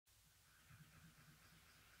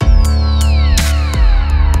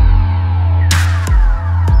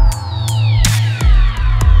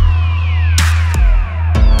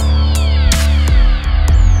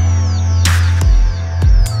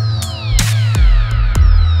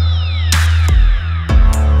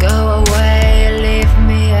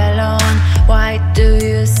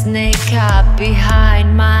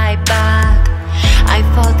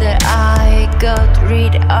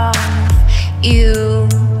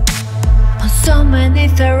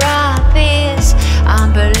therapist.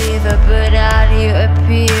 Unbelievable that you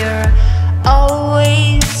appear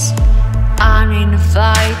always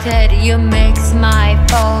uninvited. You mix my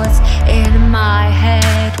thoughts in my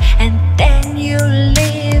head, and then you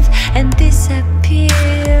leave and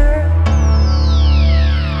disappear.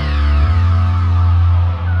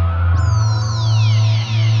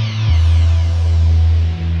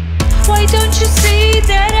 Why don't you see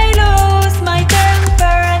that I lost my temper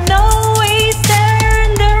and always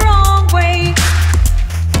turn the wrong way?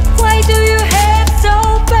 Why do you have so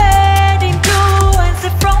bad influence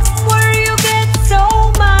from where you get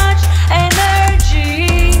so much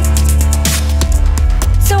energy?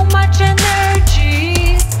 So much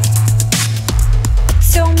energy.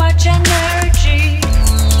 So much energy.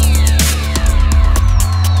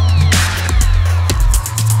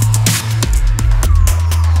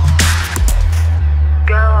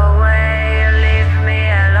 Go away, leave me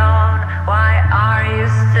alone. Why are you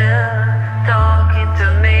still talking to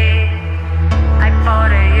me? I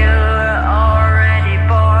thought you were already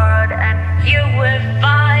bored and you will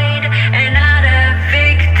find another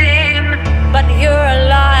victim. But you're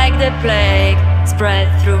like the plague, spread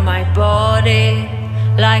through my body,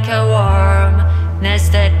 like a worm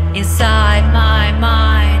nested inside my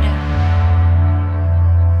mind.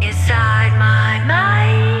 Inside my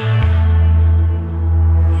mind.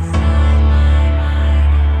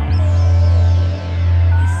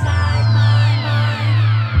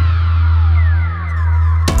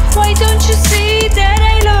 Why don't you see that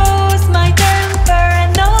I lost my temper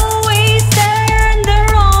and always turn the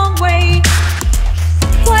wrong way?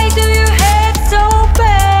 Why do you have so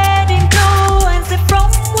bad influence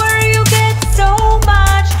from where you get so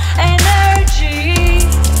much energy?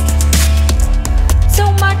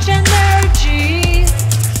 So much energy.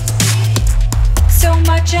 So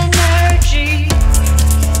much energy.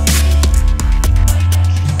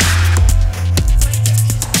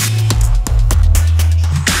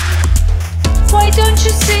 Why don't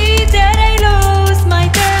you see that I lose my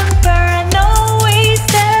temper and always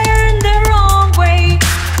turn the wrong way?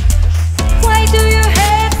 Why do you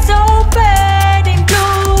have so bad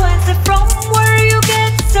influence from where you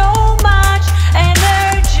get so much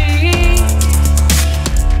energy?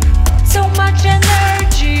 So much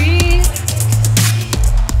energy.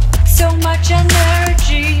 So much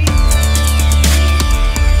energy.